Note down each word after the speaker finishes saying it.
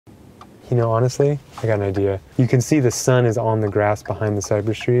You know, honestly, I got an idea. You can see the sun is on the grass behind the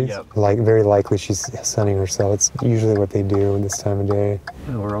cypress trees. Yep. Like, very likely she's sunning herself. It's usually what they do this time of day.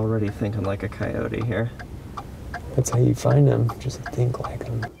 Oh, we're already thinking like a coyote here. That's how you find them. Just think like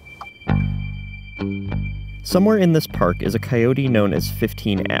them. Somewhere in this park is a coyote known as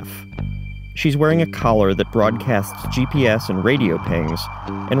 15F. She's wearing a collar that broadcasts GPS and radio pings,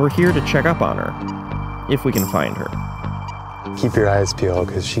 and we're here to check up on her, if we can find her. Keep your eyes peeled,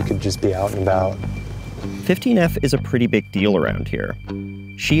 because she could just be out and about. 15F is a pretty big deal around here.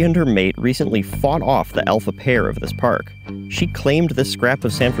 She and her mate recently fought off the alpha pair of this park. She claimed this scrap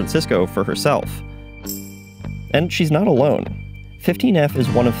of San Francisco for herself. And she's not alone. 15F is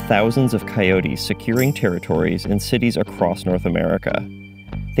one of thousands of coyotes securing territories in cities across North America.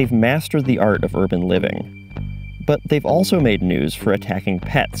 They've mastered the art of urban living. But they've also made news for attacking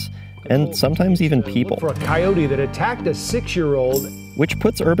pets, and sometimes even people. For a coyote that attacked a 6-year-old. Which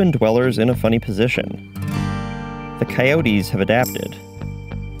puts urban dwellers in a funny position. The coyotes have adapted.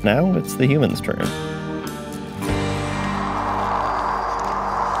 Now it's the humans' turn.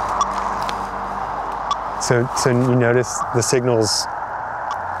 So you notice the signal's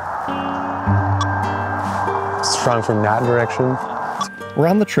strong from that direction? We're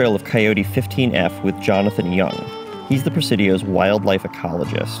on the trail of Coyote 15F with Jonathan Young. He's the Presidio's wildlife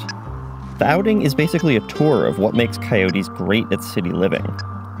ecologist. The outing is basically a tour of what makes coyotes great at city living.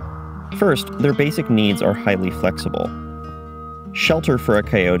 First, their basic needs are highly flexible. Shelter for a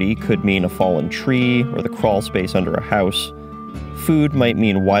coyote could mean a fallen tree or the crawl space under a house. Food might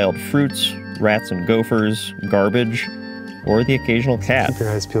mean wild fruits, rats and gophers, garbage, or the occasional cat. Keep your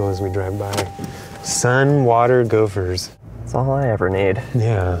eyes peeled as we drive by. Sun, water, gophers. That's all I ever need.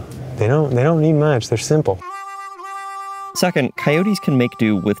 Yeah, they don't need much. They're simple. Second, coyotes can make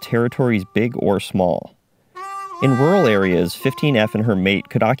do with territories big or small. In rural areas, 15F and her mate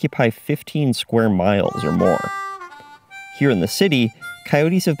could occupy 15 square miles or more. Here in the city,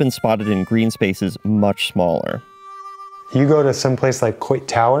 coyotes have been spotted in green spaces much smaller. You go to some place like Coyote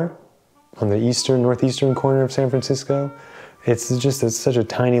Tower on the northeastern corner of San Francisco, it's such a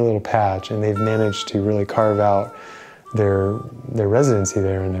tiny little patch, and they've managed to really carve out their residency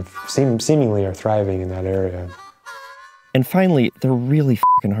there, and have seemingly are thriving in that area. And finally, they're really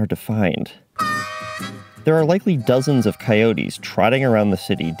fucking hard to find. There are likely dozens of coyotes trotting around the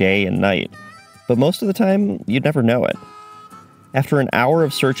city day and night, but most of the time, you'd never know it. After an hour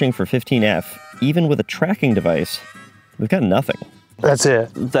of searching for 15F, even with a tracking device, we've got nothing. That's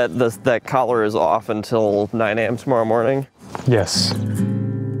it. That collar is off until 9 a.m. tomorrow morning? Yes.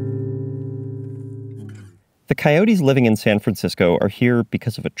 The coyotes living in San Francisco are here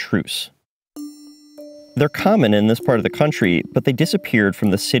because of a truce. They're common in this part of the country, but they disappeared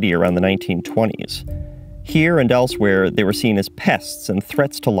from the city around the 1920s. Here and elsewhere, they were seen as pests and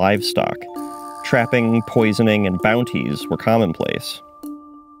threats to livestock. Trapping, poisoning, and bounties were commonplace.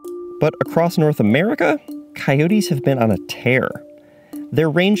 But across North America, coyotes have been on a tear. Their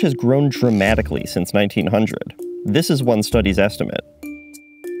range has grown dramatically since 1900. This is one study's estimate.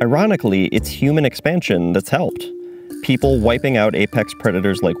 Ironically, it's human expansion that's helped. People wiping out apex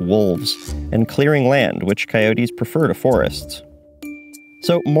predators like wolves and clearing land, which coyotes prefer to forests.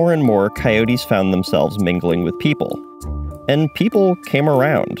 So more and more, coyotes found themselves mingling with people. And people came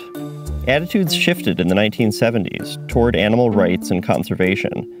around. Attitudes shifted in the 1970s toward animal rights and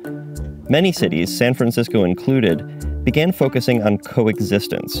conservation. Many cities, San Francisco included, began focusing on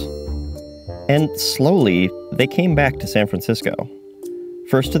coexistence. And slowly, they came back to San Francisco.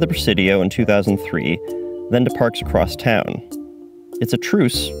 First to the Presidio in 2003, then to parks across town. It's a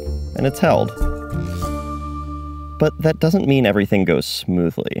truce, and it's held. But that doesn't mean everything goes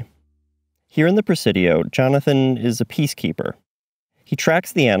smoothly. Here in the Presidio, Jonathan is a peacekeeper. He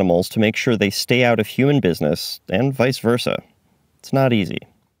tracks the animals to make sure they stay out of human business, and vice versa. It's not easy.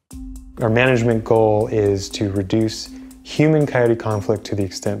 Our management goal is to reduce human-coyote conflict to the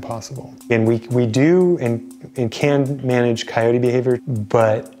extent possible. And we do and can manage coyote behavior,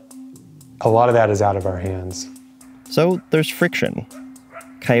 but a lot of that is out of our hands. So there's friction.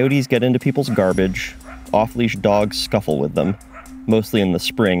 Coyotes get into people's garbage, off-leash dogs scuffle with them, mostly in the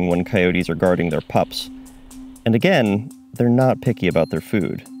spring when coyotes are guarding their pups. And again, they're not picky about their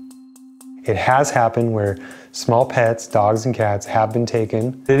food. It has happened where small pets, dogs and cats, have been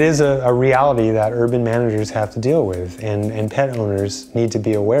taken. It is a reality that urban managers have to deal with and pet owners need to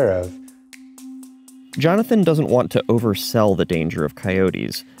be aware of. Jonathan doesn't want to oversell the danger of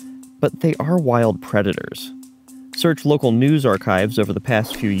coyotes, but they are wild predators. Search local news archives over the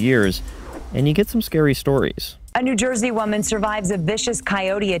past few years, and you get some scary stories. A New Jersey woman survives a vicious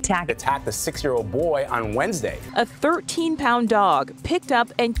coyote attack. Attacked a 6-year-old boy on Wednesday. A 13-pound dog picked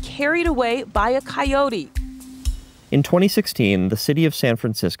up and carried away by a coyote. In 2016, the city of San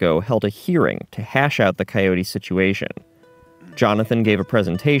Francisco held a hearing to hash out the coyote situation. Jonathan gave a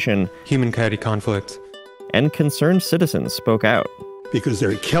presentation. Human-coyote conflict. And concerned citizens spoke out. Because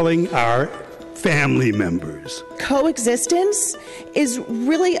they're killing our family members. Coexistence is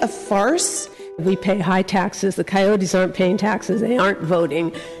really a farce. We pay high taxes. The coyotes aren't paying taxes. They aren't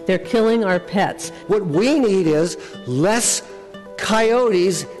voting. They're killing our pets. What we need is less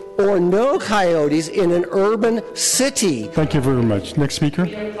coyotes or no coyotes in an urban city. Thank you very much. Next speaker.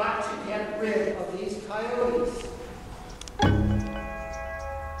 We have got to get rid of these coyotes.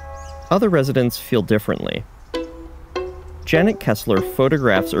 Other residents feel differently. Janet Kessler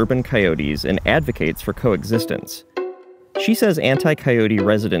photographs urban coyotes and advocates for coexistence. She says anti-coyote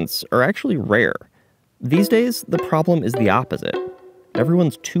residents are actually rare. These days, the problem is the opposite.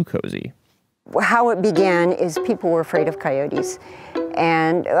 Everyone's too cozy. How it began is people were afraid of coyotes.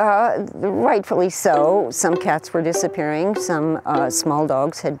 And rightfully so. Some cats were disappearing. Some small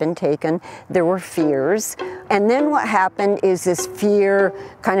dogs had been taken. There were fears. And then what happened is this fear,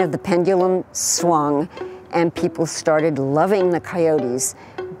 kind of the pendulum swung, and people started loving the coyotes.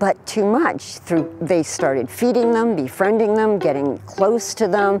 But too much. They started feeding them, befriending them, getting close to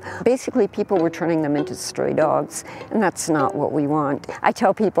them. Basically, people were turning them into stray dogs, and that's not what we want. I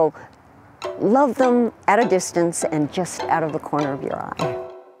tell people, love them at a distance and just out of the corner of your eye.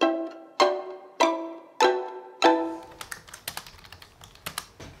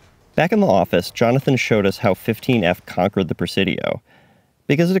 Back in the office, Jonathan showed us how 15F conquered the Presidio,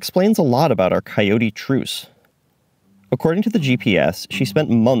 because it explains a lot about our coyote truce. According to the GPS, she spent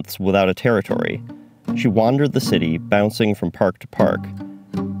months without a territory. She wandered the city, bouncing from park to park,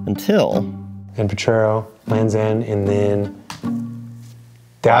 until... And Potrero, Land's End, and then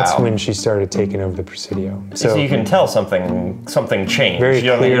that's when she started taking over the Presidio. So you can tell something changed. Very you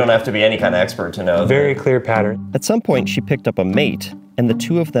don't clear, have to be any kind of expert to know. Very clear pattern. At some point, she picked up a mate, and the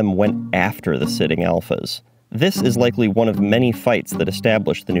two of them went after the sitting alphas. This is likely one of many fights that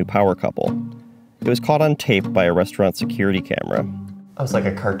established the new power couple. It was caught on tape by a restaurant security camera. It was like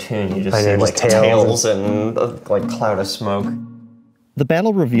a cartoon. You just see like tails and a cloud of smoke. The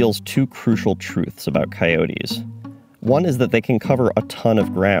battle reveals two crucial truths about coyotes. One is that they can cover a ton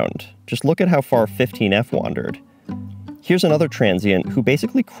of ground. Just look at how far 15F wandered. Here's another transient who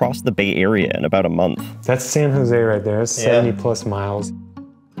basically crossed the Bay Area in about a month. That's San Jose right there, 70 plus miles.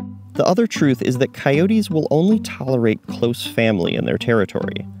 The other truth is that coyotes will only tolerate close family in their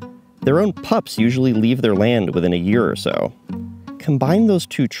territory. Their own pups usually leave their land within a year or so. Combine those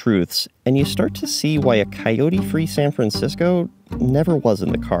two truths, and you start to see why a coyote-free San Francisco never was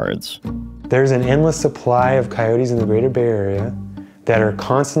in the cards. There's an endless supply of coyotes in the greater Bay Area that are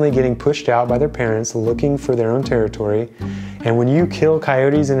constantly getting pushed out by their parents looking for their own territory. And when you kill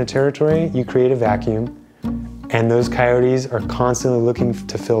coyotes in a territory, you create a vacuum. And those coyotes are constantly looking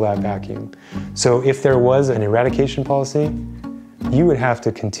to fill that vacuum. So if there was an eradication policy, you would have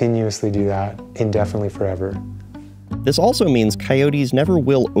to continuously do that indefinitely forever. This also means coyotes never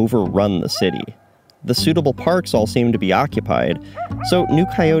will overrun the city. The suitable parks all seem to be occupied, so new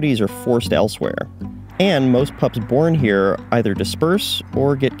coyotes are forced elsewhere. And most pups born here either disperse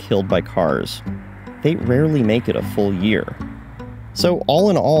or get killed by cars. They rarely make it a full year. So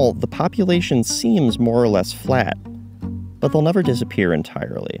all in all, the population seems more or less flat, but they'll never disappear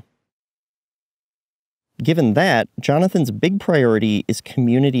entirely. Given that, Jonathan's big priority is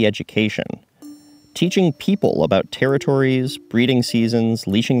community education. Teaching people about territories, breeding seasons,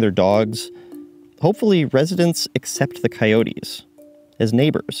 leashing their dogs. Hopefully, residents accept the coyotes as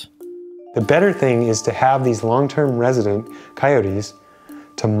neighbors. The better thing is to have these long-term resident coyotes,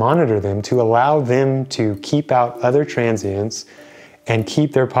 to monitor them, to allow them to keep out other transients and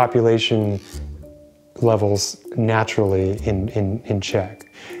keep their population levels naturally in check.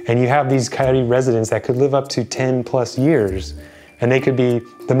 And you have these coyote residents that could live up to 10 plus years, and they could be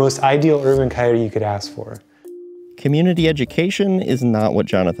the most ideal urban coyote you could ask for. Community education is not what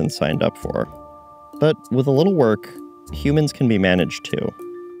Jonathan signed up for. But with a little work, humans can be managed too.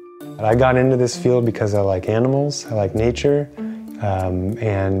 I got into this field because I like animals, I like nature, and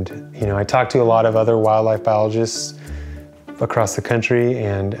I talked to a lot of other wildlife biologists across the country,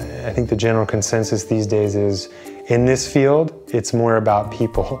 and I think the general consensus these days is, in this field, it's more about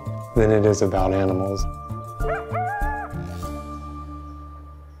people than it is about animals.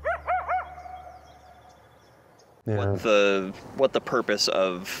 Yeah. What the purpose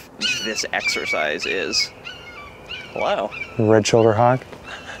of this exercise is. Hello. Red-shouldered hawk.